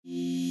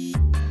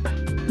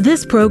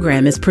This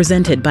program is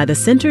presented by the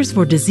Centers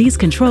for Disease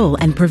Control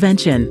and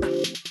Prevention.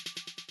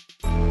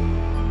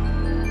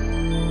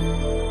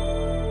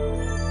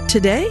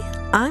 Today,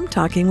 I'm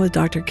talking with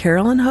Dr.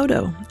 Carolyn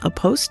Hodo, a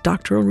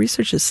postdoctoral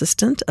research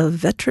assistant of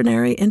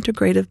veterinary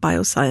integrative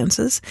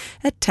biosciences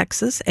at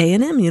Texas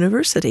A&M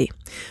University.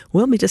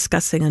 We'll be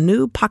discussing a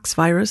new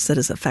poxvirus that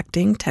is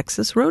affecting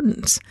Texas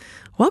rodents.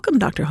 Welcome,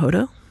 Dr.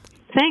 Hodo.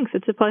 Thanks.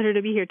 It's a pleasure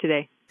to be here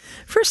today.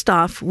 First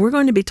off, we're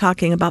going to be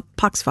talking about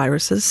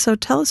poxviruses, so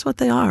tell us what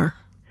they are.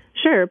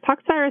 Sure.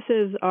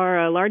 Poxviruses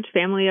are a large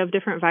family of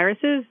different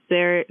viruses.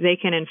 They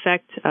can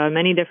infect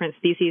many different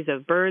species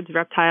of birds,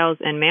 reptiles,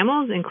 and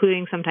mammals,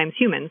 including sometimes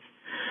humans.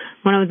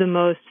 One of the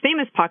most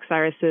famous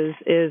poxviruses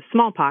is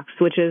smallpox,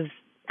 which has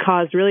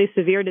caused really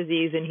severe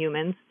disease in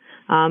humans,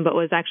 but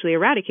was actually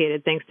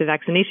eradicated thanks to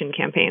vaccination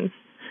campaigns.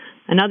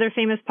 Another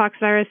famous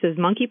poxvirus is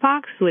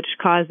monkeypox, which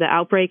caused the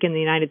outbreak in the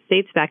United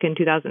States back in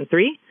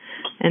 2003.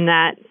 And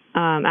that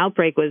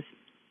outbreak was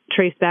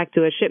traced back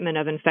to a shipment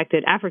of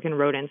infected African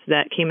rodents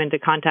that came into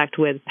contact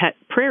with pet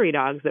prairie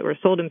dogs that were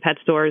sold in pet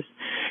stores.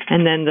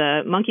 And then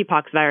the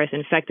monkeypox virus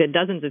infected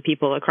dozens of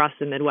people across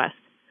the Midwest.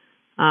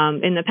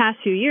 In the past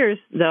few years,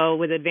 though,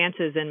 with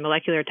advances in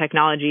molecular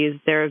technologies,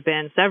 there have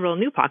been several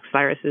new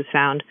poxviruses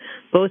found,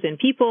 both in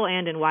people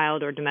and in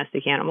wild or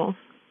domestic animals.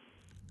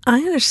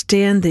 I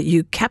understand that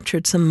you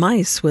captured some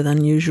mice with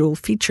unusual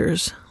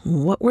features.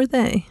 What were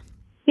they?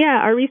 Yeah,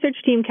 our research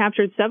team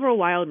captured several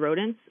wild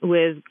rodents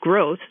with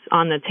growths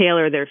on the tail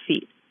or their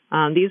feet.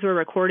 These were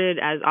recorded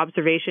as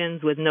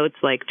observations with notes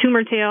like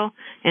tumor tail,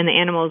 and the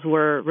animals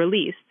were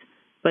released.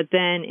 But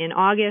then in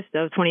August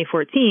of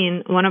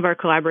 2014, one of our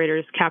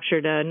collaborators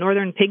captured a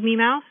northern pygmy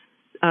mouse.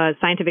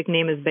 Scientific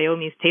name is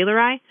Biomys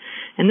taylori,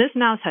 and this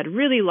mouse had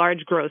really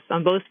large growths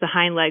on both the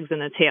hind legs and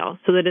the tail.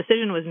 So the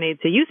decision was made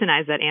to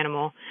euthanize that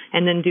animal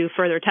and then do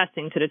further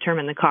testing to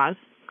determine the cause.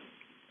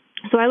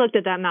 So I looked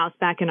at that mouse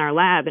back in our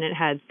lab, and it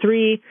had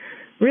 3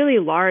 really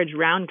large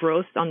round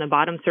growths on the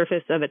bottom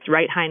surface of its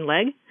right hind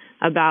leg,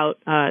 about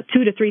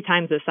 2 to 3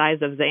 times the size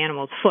of the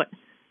animal's foot.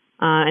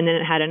 And then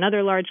it had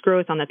another large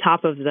growth on the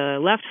top of the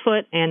left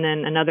foot, and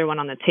then another one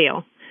on the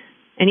tail.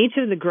 And each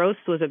of the growths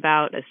was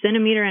about 1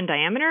 centimeter in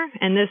diameter,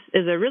 and this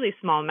is a really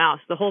small mouse.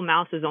 The whole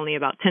mouse is only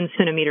about 10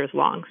 centimeters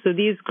long. So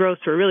these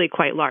growths were really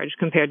quite large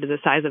compared to the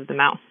size of the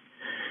mouse.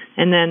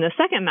 And then the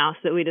second mouse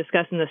that we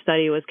discussed in the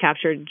study was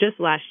captured just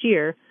last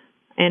year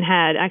and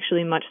had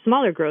actually much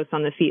smaller growths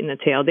on the feet and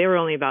the tail. They were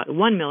only about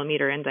 1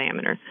 millimeter in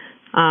diameter,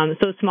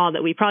 so small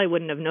that we probably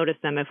wouldn't have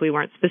noticed them if we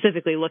weren't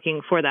specifically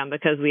looking for them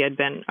because we had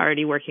been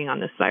already working on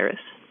this virus.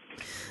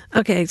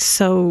 Okay,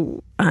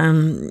 so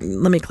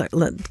let me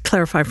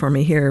clarify for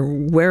me here.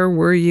 Where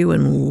were you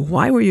and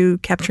why were you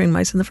capturing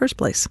mice in the first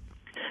place?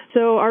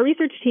 So our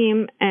research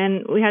team,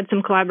 and we had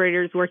some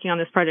collaborators working on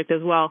this project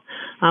as well,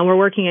 we're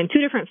working in 2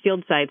 different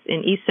field sites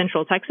in East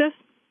Central Texas.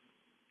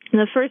 And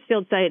the first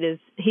field site is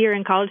here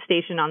in College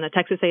Station on the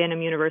Texas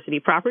A&M University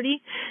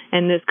property,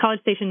 and this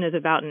College Station is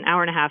about an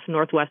hour and a half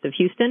northwest of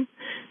Houston.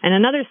 And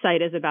another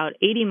site is about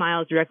 80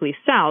 miles directly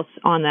south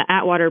on the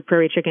Atwater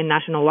Prairie Chicken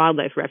National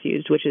Wildlife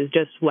Refuge, which is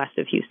just west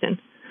of Houston.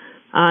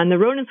 And the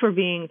rodents were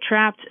being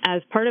trapped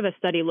as part of a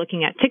study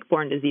looking at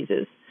tick-borne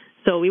diseases.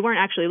 So we weren't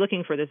actually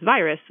looking for this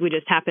virus. We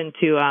just happened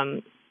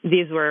to,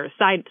 these were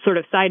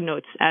side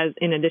notes as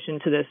in addition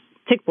to this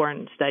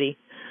tick-borne study.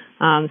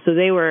 So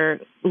they were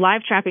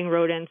live trapping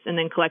rodents and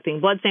then collecting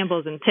blood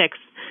samples and ticks.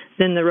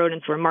 Then the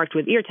rodents were marked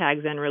with ear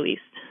tags and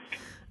released.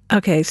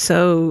 Okay,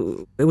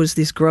 so it was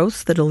these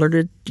growths that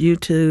alerted you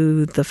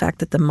to the fact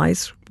that the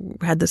mice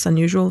had this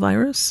unusual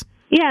virus?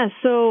 Yeah,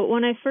 so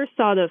when I first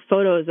saw the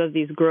photos of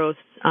these growths,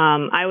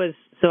 I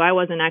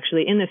wasn't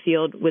actually in the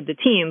field with the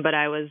team, but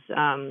I was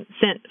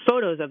sent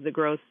photos of the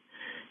growths.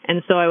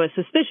 And so I was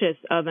suspicious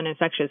of an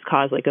infectious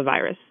cause like a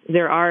virus.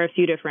 There are a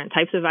few different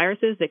types of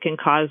viruses that can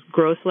cause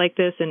growth like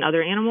this in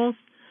other animals.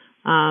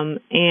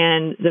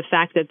 And the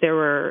fact that there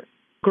were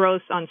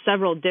growths on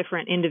several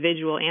different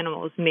individual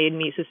animals made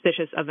me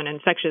suspicious of an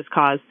infectious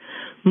cause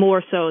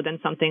more so than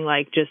something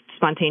like just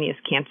spontaneous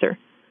cancer.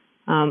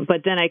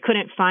 But then I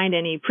couldn't find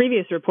any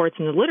previous reports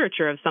in the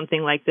literature of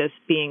something like this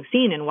being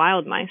seen in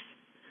wild mice.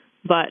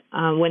 But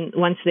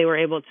once they were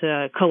able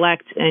to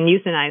collect and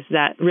euthanize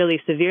that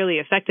really severely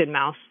affected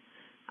mouse,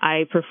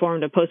 I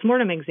performed a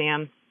postmortem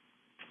exam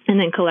and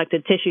then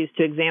collected tissues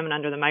to examine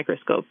under the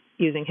microscope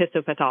using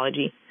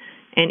histopathology.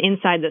 And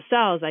inside the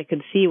cells, I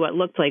could see what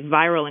looked like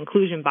viral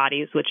inclusion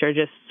bodies, which are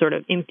just sort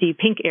of empty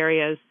pink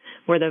areas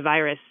where the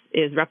virus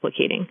is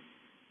replicating.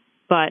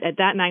 But at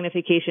that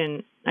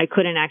magnification, I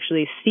couldn't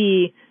actually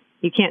see.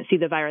 You can't see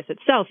the virus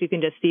itself. You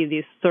can just see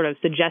these sort of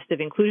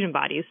suggestive inclusion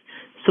bodies.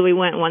 So we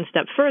went one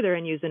step further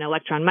and used an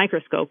electron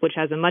microscope, which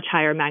has a much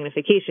higher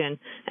magnification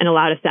and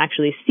allowed us to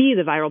actually see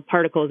the viral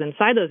particles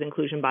inside those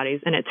inclusion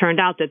bodies. And it turned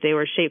out that they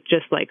were shaped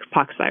just like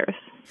poxvirus.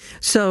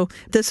 So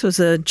this was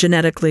a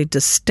genetically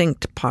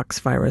distinct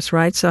poxvirus,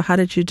 right? So how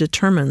did you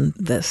determine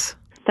this?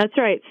 That's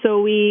right.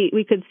 So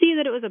we could see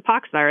that it was a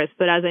poxvirus,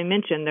 but as I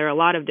mentioned, there are a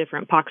lot of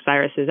different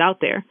poxviruses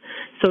out there.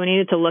 So we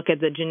needed to look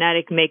at the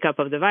genetic makeup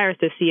of the virus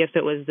to see if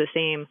it was the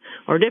same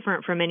or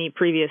different from any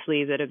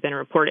previously that have been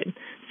reported.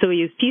 So we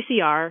used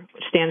PCR,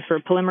 which stands for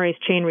polymerase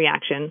chain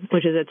reaction,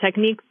 which is a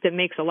technique that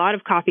makes a lot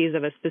of copies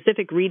of a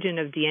specific region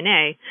of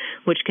DNA,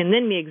 which can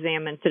then be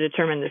examined to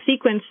determine the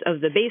sequence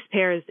of the base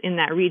pairs in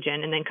that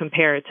region and then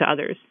compare it to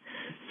others.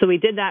 So we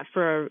did that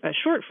for a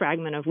short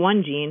fragment of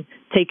one gene,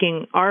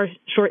 taking our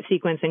short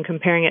sequence and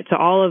comparing it to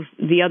all of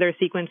the other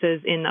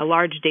sequences in a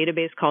large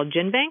database called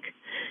GenBank.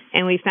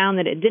 And we found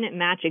that it didn't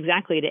match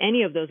exactly to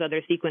any of those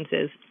other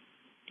sequences.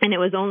 And it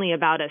was only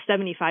about a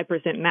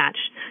 75% match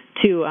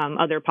to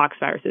other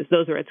poxviruses.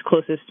 Those were its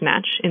closest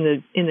match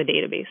in the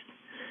database.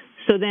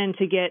 So then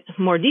to get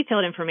more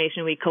detailed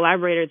information, we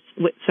collaborated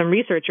with some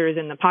researchers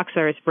in the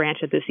poxvirus branch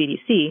at the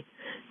CDC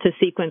to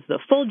sequence the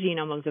full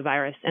genome of the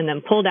virus and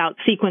then pulled out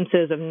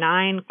sequences of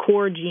 9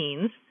 core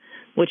genes,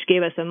 which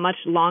gave us a much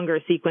longer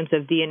sequence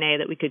of DNA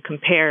that we could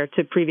compare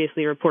to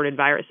previously reported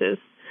viruses.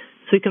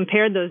 So we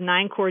compared those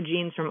 9 core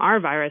genes from our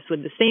virus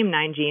with the same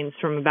 9 genes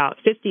from about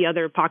 50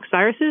 other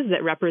poxviruses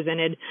that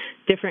represented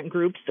different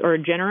groups or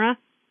genera,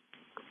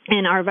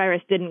 and our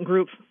virus didn't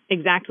group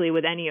exactly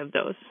with any of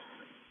those.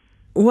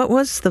 What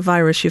was the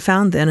virus you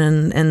found then,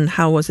 and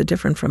how was it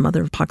different from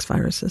other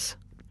poxviruses?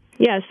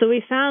 Yeah, so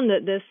we found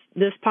that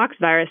this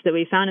poxvirus that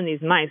we found in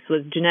these mice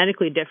was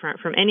genetically different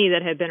from any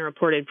that had been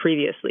reported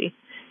previously.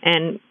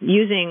 And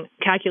using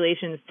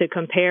calculations to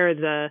compare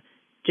the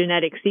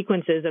genetic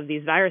sequences of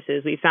these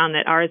viruses, we found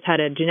that ours had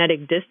a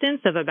genetic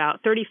distance of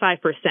about 35%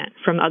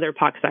 from other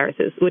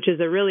poxviruses, which is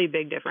a really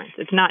big difference.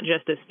 It's not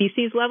just a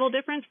species-level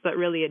difference, but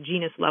really a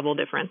genus-level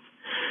difference.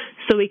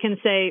 So we can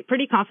say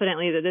pretty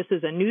confidently that this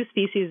is a new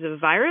species of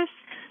virus,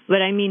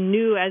 but I mean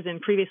new as in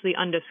previously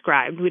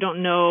undescribed. We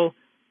don't know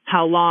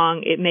how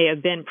long it may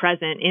have been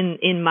present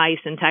in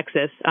mice in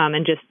Texas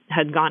and just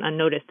had gone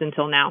unnoticed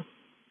until now.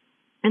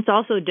 It's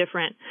also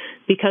different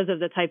because of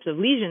the types of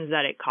lesions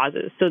that it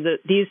causes. So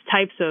these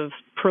types of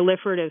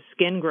proliferative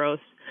skin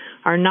growths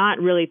are not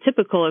really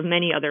typical of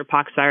many other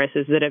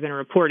poxviruses that have been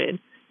reported.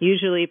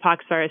 Usually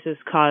poxviruses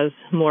cause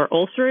more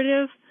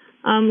ulcerative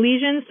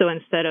lesions, so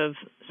instead of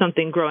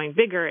something growing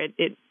bigger,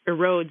 it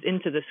erodes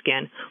into the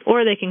skin,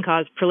 or they can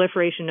cause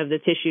proliferation of the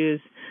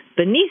tissues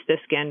beneath the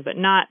skin, but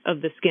not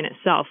of the skin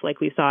itself, like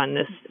we saw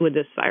with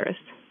this virus.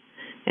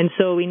 And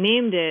so we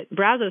named it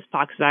Brazos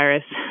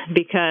poxvirus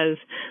because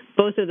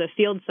both of the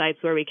field sites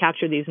where we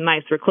captured these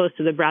mice were close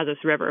to the Brazos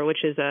River,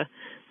 which is a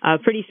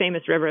pretty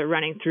famous river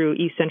running through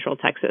east central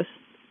Texas.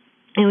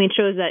 And we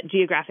chose that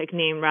geographic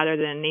name rather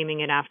than naming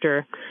it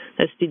after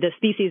the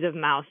species of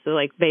mouse, so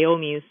like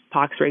Bayomie's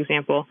pox, for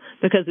example,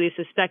 because we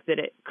suspect that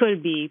it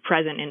could be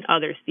present in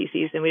other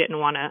species, and we didn't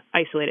want to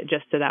isolate it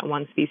just to that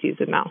one species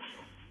of mouse.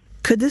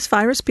 Could this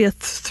virus be a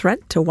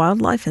threat to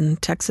wildlife in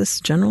Texas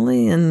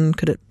generally, and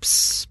could it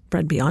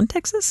spread beyond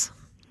Texas?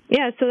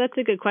 Yeah, so that's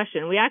a good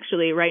question. We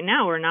actually, right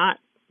now, we're not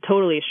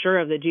totally sure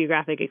of the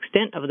geographic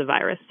extent of the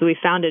virus. So we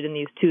found it in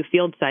these 2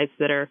 field sites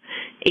that are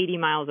 80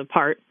 miles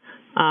apart.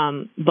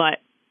 But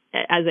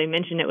as I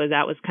mentioned,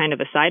 that was kind of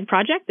a side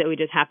project that we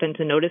just happened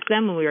to notice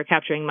them when we were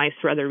capturing mice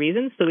for other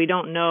reasons. So we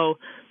don't know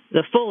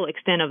the full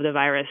extent of the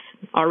virus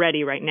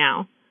already right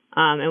now.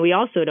 And we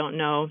also don't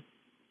know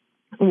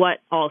what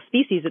all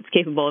species it's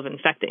capable of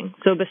infecting.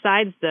 So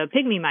besides the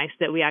pygmy mice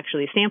that we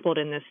actually sampled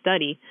in this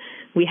study,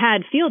 we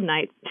had field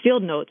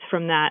notes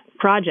from that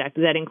project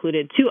that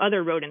included 2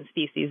 other rodent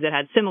species that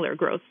had similar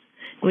growths.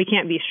 And we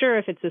can't be sure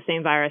if it's the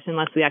same virus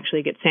unless we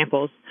actually get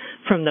samples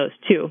from those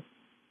 2.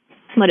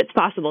 But it's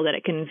possible that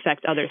it can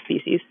infect other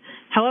species.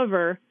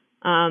 However,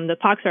 the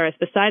poxvirus,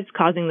 besides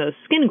causing those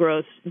skin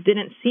growths,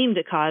 didn't seem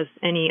to cause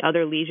any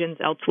other lesions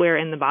elsewhere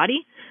in the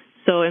body.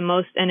 So in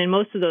most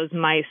of those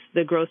mice,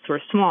 the growths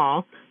were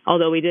small,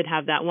 although we did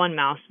have that one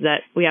mouse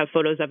that we have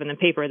photos of in the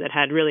paper that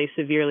had really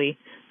severely,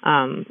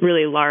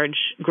 really large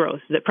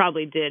growths that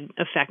probably did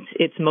affect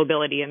its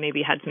mobility and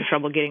maybe had some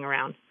trouble getting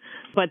around.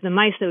 But the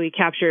mice that we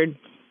captured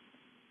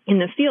in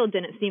the field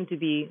didn't seem to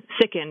be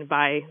sickened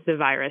by the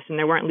virus, and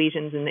there weren't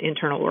lesions in the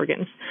internal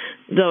organs,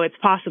 though it's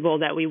possible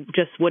that we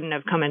just wouldn't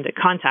have come into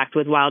contact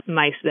with wild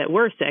mice that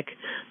were sick.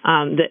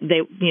 That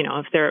they,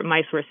 if their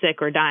mice were sick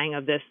or dying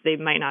of this, they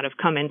might not have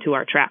come into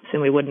our traps,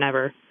 and we would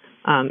never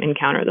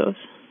encounter those.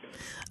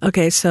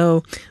 Okay,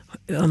 so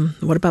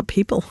what about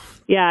people?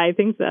 Yeah, I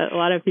think that a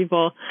lot of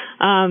people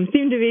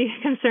seem to be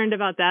concerned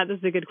about that. This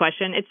is a good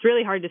question. It's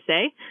really hard to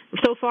say.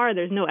 So far,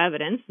 there's no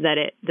evidence that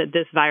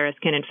this virus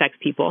can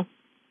infect people.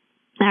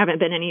 There haven't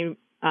been any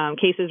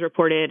cases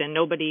reported, and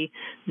nobody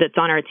that's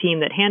on our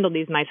team that handled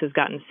these mice has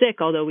gotten sick,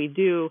 although we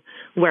do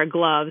wear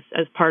gloves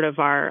as part of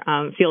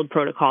our field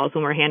protocols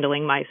when we're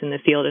handling mice in the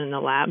field and in the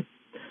lab.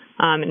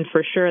 And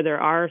for sure, there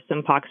are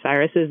some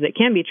poxviruses that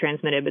can be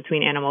transmitted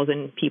between animals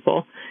and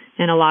people,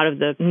 and a lot of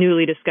the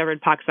newly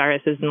discovered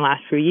poxviruses in the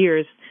last few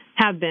years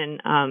have been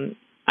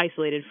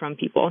isolated from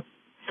people.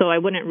 So I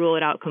wouldn't rule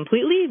it out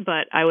completely,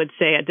 but I would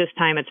say at this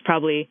time it's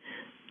probably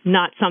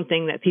not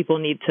something that people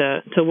need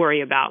to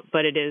worry about,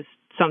 but it is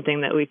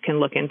something that we can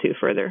look into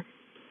further.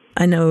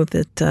 I know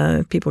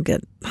that people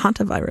get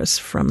hantavirus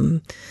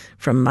from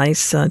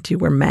mice. Do you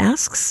wear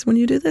masks when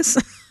you do this?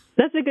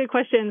 That's a good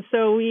question.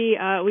 So we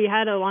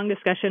had a long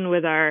discussion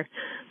with our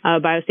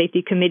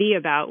biosafety committee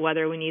about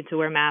whether we need to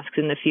wear masks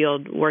in the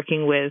field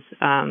working with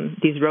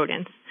these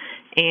rodents.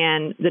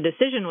 And the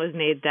decision was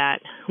made that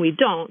we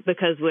don't,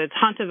 because with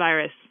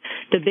hantavirus,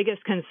 the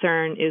biggest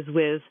concern is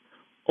with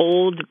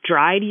old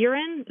dried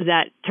urine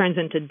that turns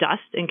into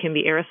dust and can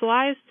be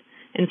aerosolized.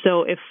 And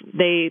so if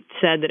they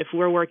said that if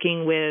we're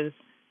working with,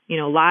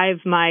 live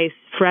mice,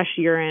 fresh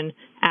urine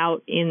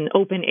out in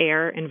open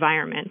air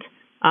environment,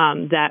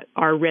 that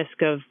our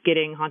risk of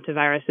getting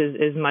hantavirus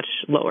is much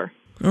lower.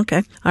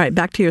 Okay. All right.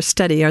 Back to your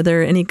study. Are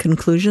there any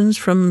conclusions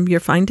from your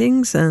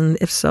findings? And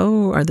if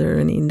so, are there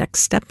any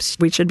next steps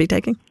we should be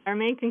taking? Our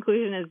main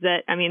conclusion is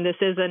that, this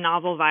is a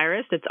novel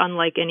virus. It's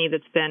unlike any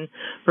that's been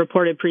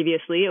reported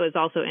previously. It was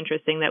also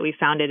interesting that we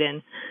found it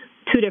in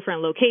 2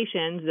 different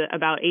locations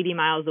about 80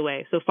 miles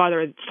away, so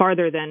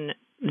farther than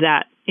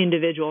that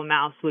individual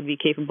mouse would be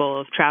capable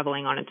of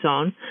traveling on its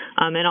own,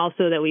 and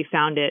also that we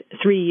found it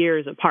 3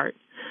 years apart.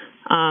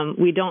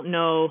 We don't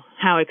know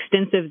how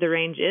extensive the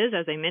range is,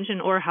 as I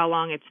mentioned, or how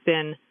long it's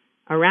been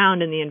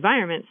around in the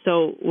environment.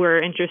 So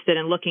we're interested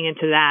in looking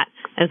into that,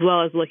 as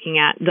well as looking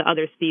at the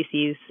other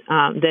species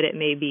that it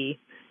may be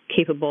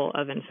capable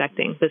of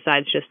infecting,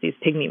 besides just these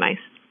pygmy mice.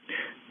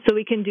 So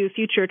we can do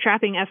future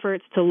trapping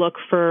efforts to look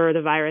for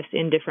the virus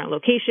in different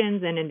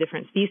locations and in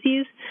different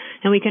species.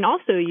 And we can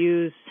also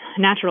use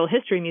Natural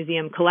History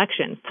Museum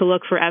collections to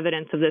look for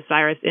evidence of this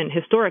virus in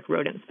historic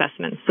rodent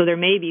specimens. So there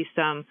may be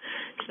some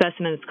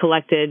specimens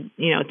collected,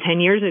 10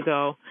 years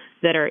ago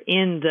that are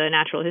in the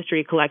Natural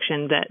History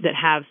collection that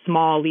have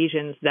small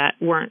lesions that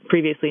weren't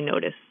previously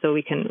noticed. So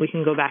we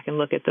can go back and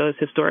look at those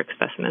historic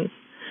specimens.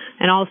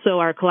 And also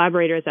our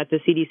collaborators at the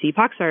CDC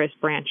Poxvirus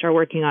branch are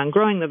working on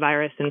growing the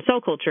virus in cell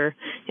culture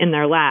in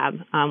their lab,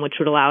 which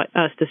would allow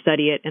us to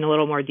study it in a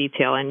little more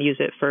detail and use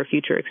it for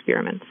future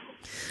experiments.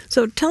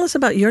 So tell us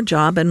about your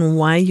job and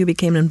why you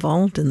became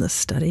involved in this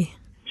study.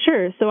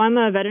 Sure. So I'm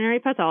a veterinary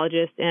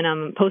pathologist and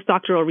I'm a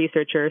postdoctoral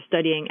researcher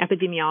studying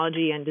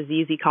epidemiology and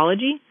disease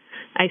ecology.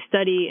 I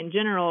study, in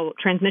general,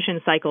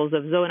 transmission cycles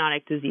of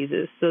zoonotic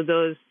diseases, so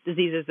those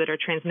diseases that are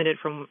transmitted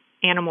from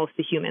animals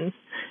to humans,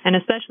 and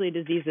especially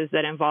diseases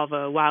that involve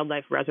a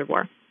wildlife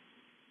reservoir.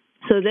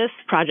 So this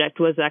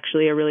project was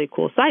actually a really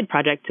cool side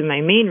project to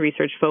my main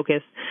research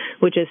focus,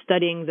 which is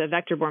studying the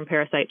vector-borne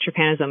parasite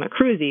Trypanosoma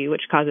cruzi,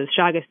 which causes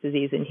Chagas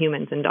disease in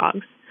humans and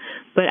dogs.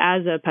 But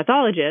as a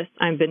pathologist,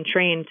 I've been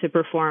trained to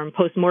perform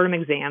postmortem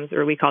exams,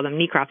 or we call them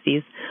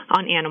necropsies,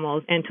 on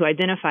animals and to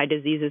identify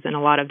diseases in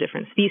a lot of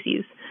different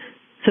species.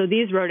 So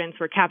these rodents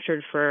were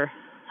captured for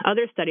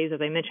other studies,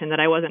 as I mentioned, that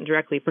I wasn't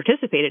directly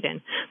participated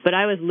in, but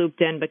I was looped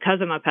in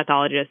because I'm a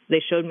pathologist. They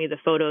showed me the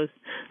photos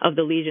of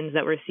the lesions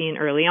that were seen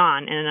early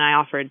on, and I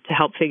offered to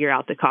help figure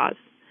out the cause.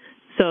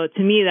 So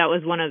to me, that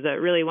was one of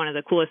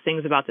the coolest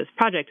things about this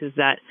project is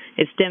that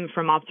it stemmed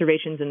from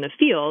observations in the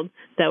field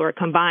that were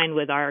combined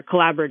with our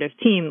collaborative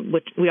team,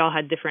 which we all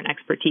had different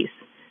expertise.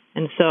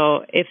 And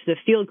so if the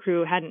field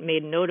crew hadn't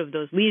made note of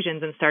those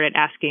lesions and started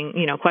asking,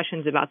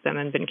 questions about them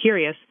and been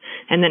curious,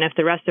 and then if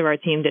the rest of our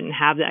team didn't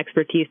have the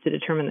expertise to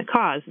determine the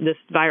cause, this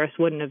virus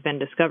wouldn't have been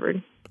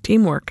discovered.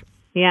 Teamwork.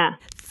 Yeah.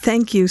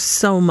 Thank you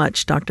so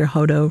much, Dr.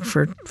 Hodo,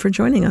 for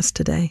joining us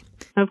today.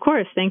 Of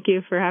course. Thank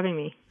you for having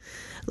me.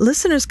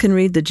 Listeners can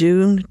read the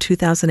June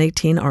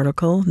 2018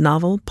 article,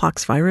 Novel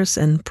Poxvirus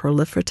and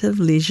Proliferative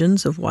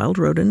Lesions of Wild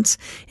Rodents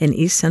in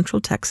East Central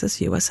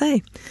Texas,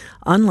 USA,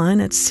 online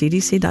at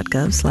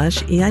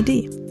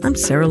cdc.gov/EID. I'm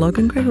Sarah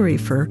Logan Gregory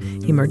for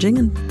Emerging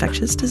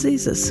Infectious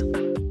Diseases.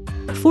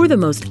 For the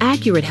most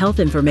accurate health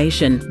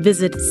information,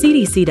 visit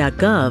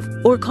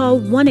cdc.gov or call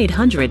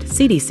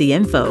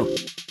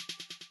 1-800-CDC-INFO.